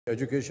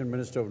Education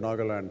Minister of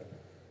Nagaland,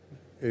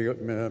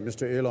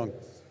 Mr. Along.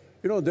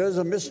 You know, there's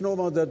a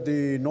misnomer that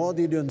the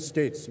northeastern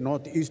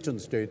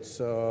states,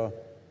 or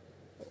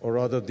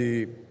rather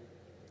the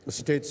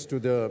states to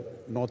the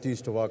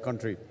northeast of our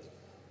country,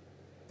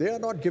 they are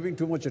not giving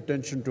too much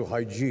attention to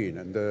hygiene,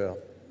 and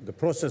the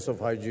process of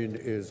hygiene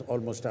is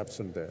almost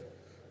absent there.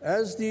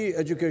 As the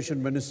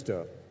Education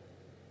Minister,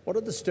 what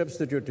are the steps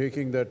that you're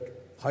taking that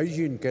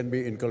hygiene can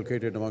be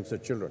inculcated amongst the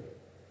children?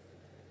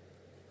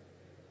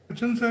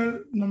 Bachchan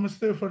sir,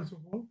 namaste first of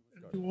all,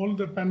 and to all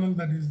the panel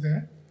that is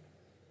there.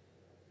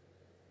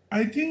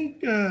 I think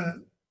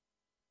the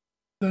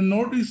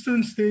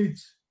northeastern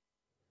states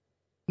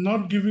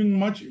not giving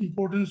much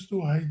importance to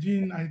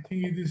hygiene, I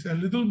think it is a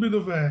little bit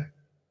of a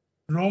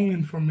wrong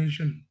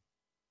information.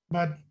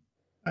 But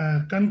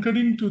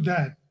concurring to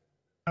that,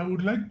 I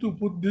would like to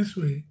put this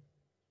way,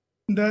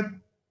 that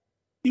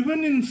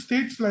even in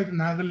states like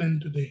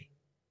Nagaland today,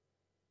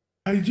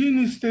 hygiene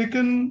is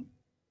taken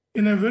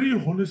in a very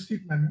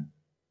holistic manner.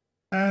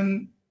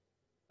 And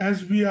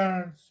as we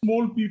are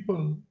small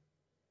people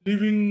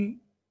living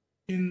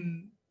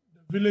in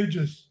the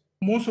villages,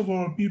 most of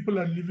our people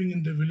are living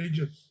in the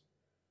villages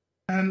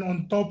and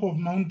on top of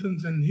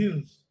mountains and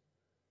hills.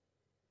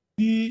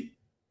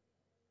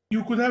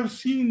 You could have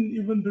seen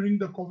even during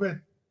the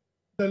COVID,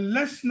 the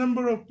less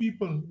number of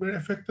people were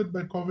affected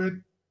by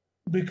COVID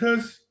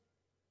because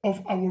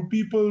of our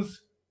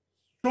people's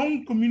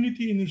strong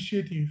community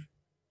initiative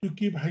to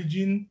keep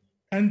hygiene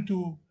and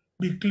to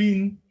be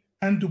clean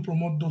and to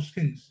promote those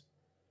things.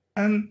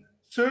 And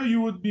sir, you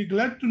would be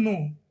glad to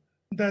know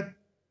that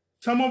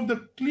some of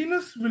the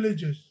cleanest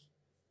villages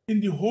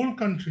in the whole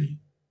country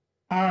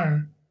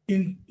are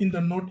in the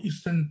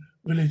northeastern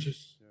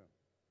villages,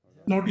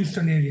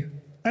 northeastern area.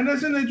 And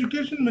as an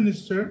education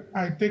minister,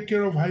 I take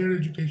care of higher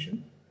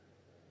education.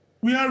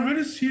 We are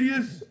very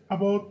serious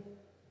about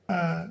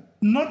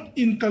not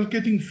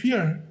inculcating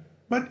fear,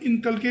 but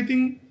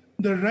inculcating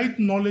the right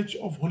knowledge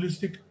of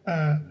holistic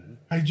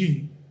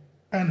hygiene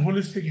and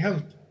holistic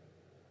health.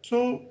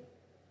 So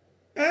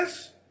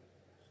as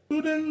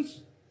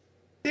students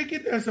take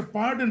it as a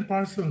part and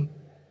parcel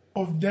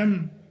of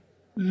them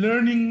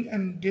learning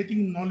and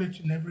getting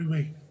knowledge in every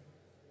way.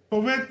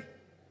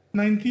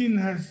 COVID-19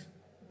 has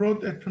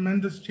brought a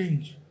tremendous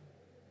change,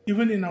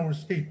 even in our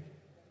state.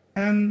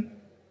 And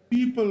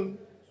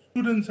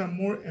students are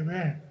more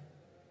aware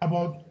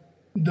about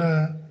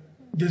the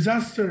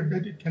disaster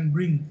that it can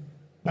bring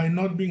by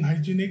not being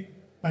hygienic,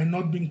 by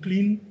not being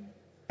clean.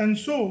 And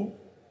so,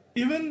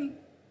 even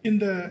in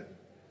the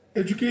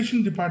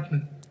education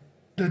department,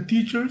 the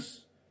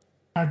teachers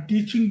are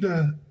teaching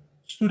the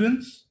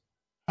students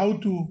how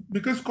to,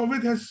 because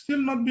COVID has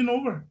still not been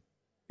over.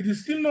 It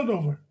is still not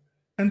over.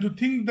 And to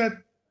think that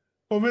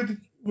COVID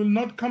will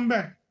not come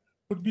back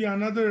would be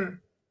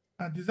another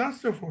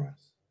disaster for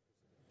us.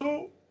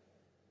 So,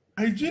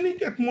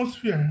 hygienic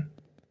atmosphere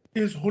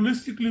is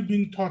holistically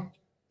being taught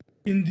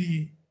in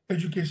the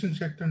education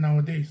sector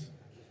nowadays.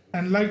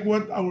 And like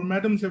what our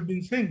madams have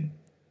been saying,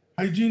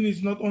 hygiene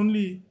is not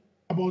only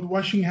about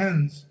washing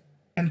hands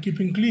and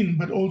keeping clean,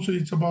 but also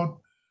it's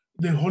about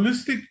the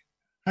holistic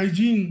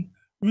hygiene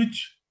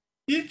which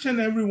each and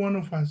every one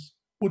of us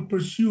would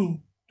pursue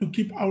to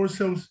keep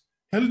ourselves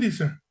healthy,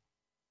 sir.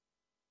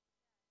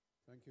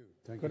 Thank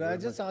you. Could I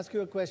just ask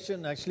you a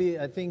question? Actually,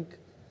 I think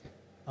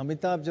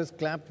Amitabh just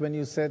clapped when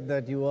you said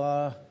that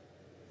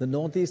the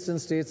northeastern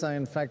states are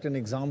in fact an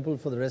example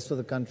for the rest of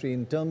the country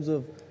in terms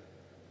of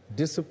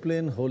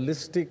discipline,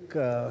 holistic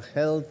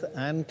health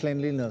and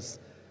cleanliness.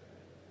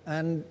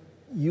 And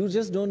you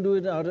just don't do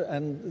it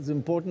and it's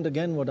important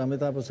again what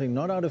Amitabh was saying,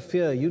 not out of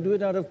fear, you do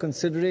it out of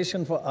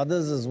consideration for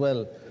others as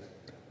well.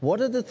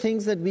 What are the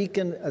things that we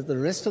can, as the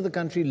rest of the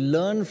country,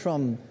 learn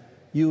from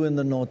you in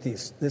the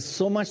Northeast? There's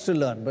so much to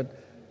learn, but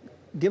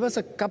give us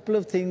a couple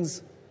of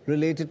things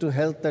related to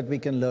health that we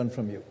can learn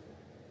from you.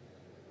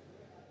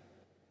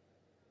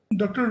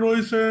 Dr. Roy,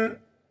 sir,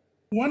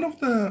 one of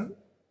the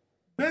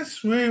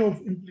best way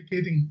of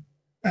implicating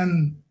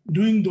and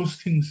doing those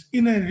things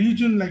in a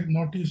region like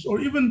Northeast or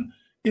even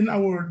in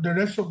the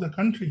rest of the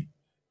country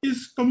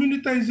is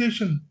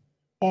communitization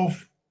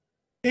of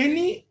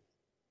any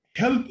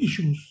health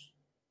issues,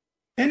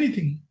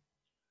 anything.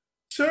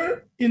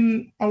 Sir,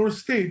 in our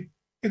state,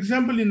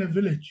 example in a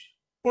village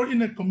or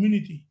in a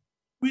community,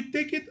 we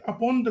take it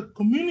upon the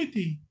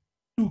community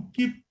to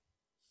keep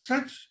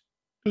such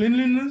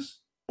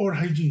cleanliness or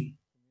hygiene.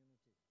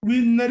 We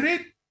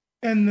narrate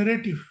a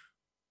narrative,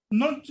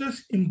 not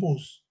just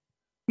impose.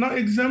 Now,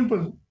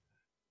 example,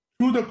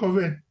 through the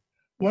COVID,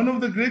 one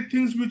of the great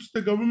things which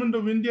the government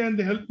of India and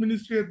the health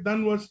ministry had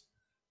done was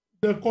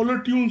the caller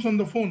tunes on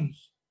the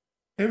phones.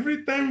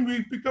 Every time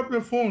we pick up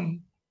the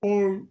phone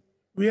or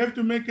we have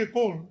to make a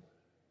call,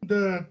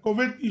 the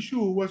COVID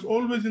issue was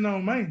always in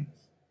our minds.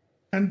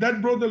 And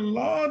that brought a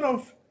lot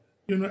of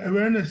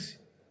awareness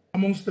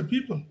amongst the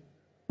people.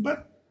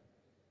 But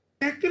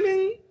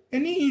tackling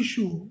any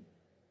issue,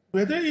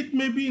 whether it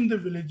may be in the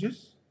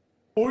villages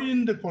or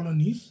in the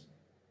colonies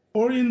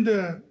or in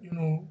the,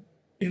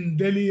 in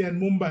Delhi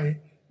and Mumbai,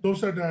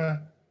 those are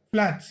the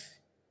flats,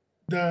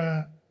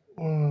 the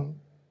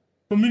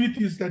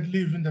communities that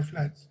live in the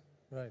flats,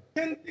 Right.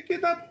 can take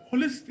it up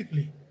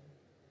holistically.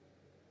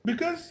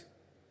 Because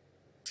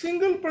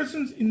single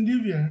person's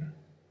endeavor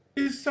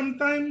is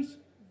sometimes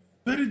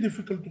very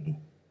difficult to do.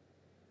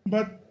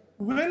 But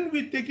when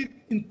we take it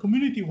in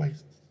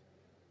community-wise,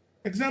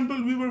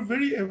 example, we were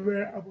very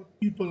aware about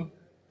people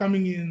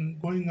coming in,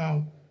 going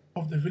out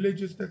of the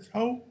villages. That's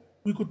how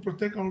we could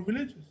protect our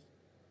villages.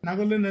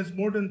 Nagaland has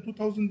more than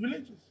 2,000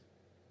 villages.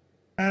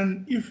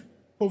 And if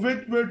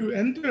COVID were to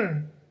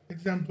enter,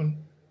 example,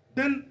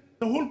 then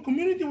the whole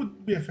community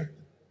would be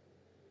affected.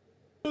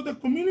 So the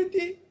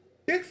community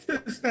takes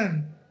the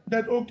stand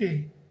that,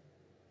 okay,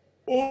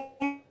 all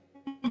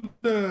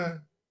the,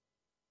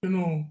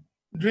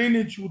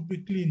 drainage would be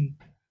clean.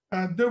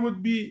 There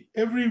would be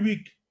every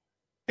week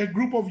a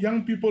group of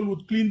young people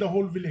would clean the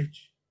whole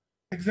village,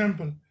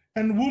 example.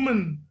 And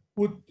women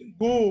would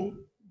go,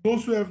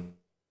 those who have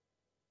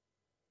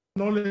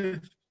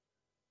knowledge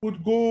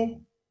would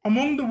go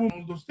among the women,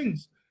 all those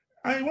things.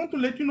 I want to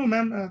let you know,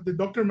 ma'am, the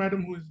doctor,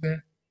 madam who is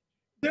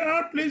there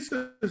are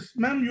places,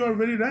 ma'am, you are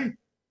very right.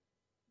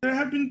 There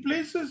have been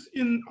places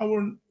in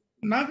our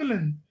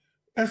Nagaland,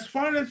 as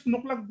far as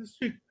Noklak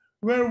district,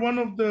 where one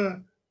of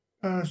the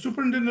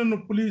superintendent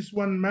of police,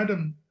 one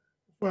madam,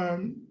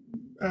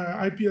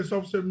 IPS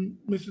officer,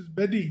 Mrs.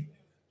 Betty,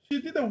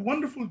 she did a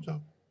wonderful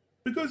job.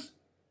 Because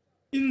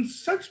in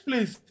such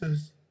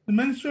places, the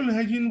menstrual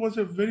hygiene was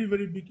a very,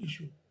 very big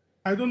issue.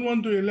 I don't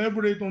want to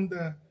elaborate on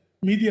the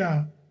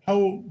media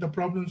how the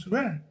problems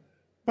were.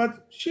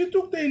 But she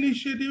took the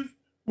initiative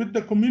with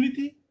the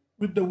community,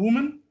 with the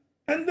women,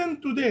 and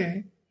then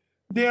today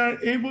they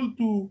are able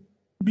to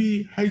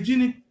be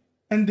hygienic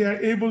and they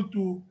are able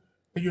to,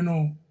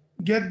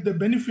 get the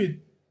benefit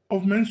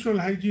of menstrual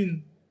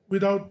hygiene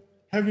without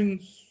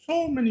having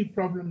so many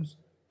problems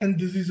and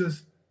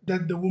diseases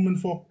that the women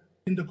folk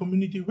in the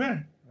community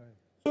were. Right.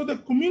 So the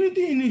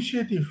community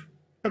initiative,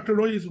 Dr.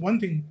 Roy, is one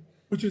thing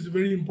which is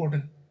very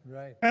important.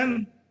 Right.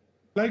 And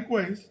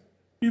likewise,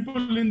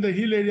 people in the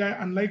hill area,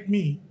 unlike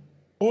me,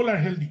 all are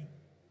healthy.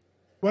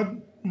 What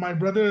my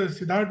brother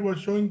Siddharth was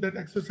showing, that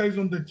exercise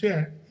on the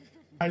chair,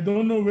 I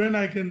don't know when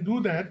I can do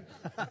that,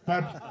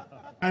 but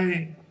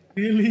I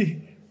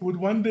really would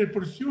one day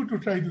pursue to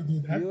try to do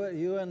that.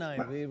 You and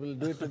I, we will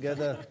do it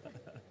together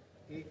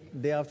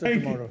day after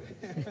tomorrow.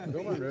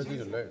 Don't mind raising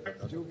your leg.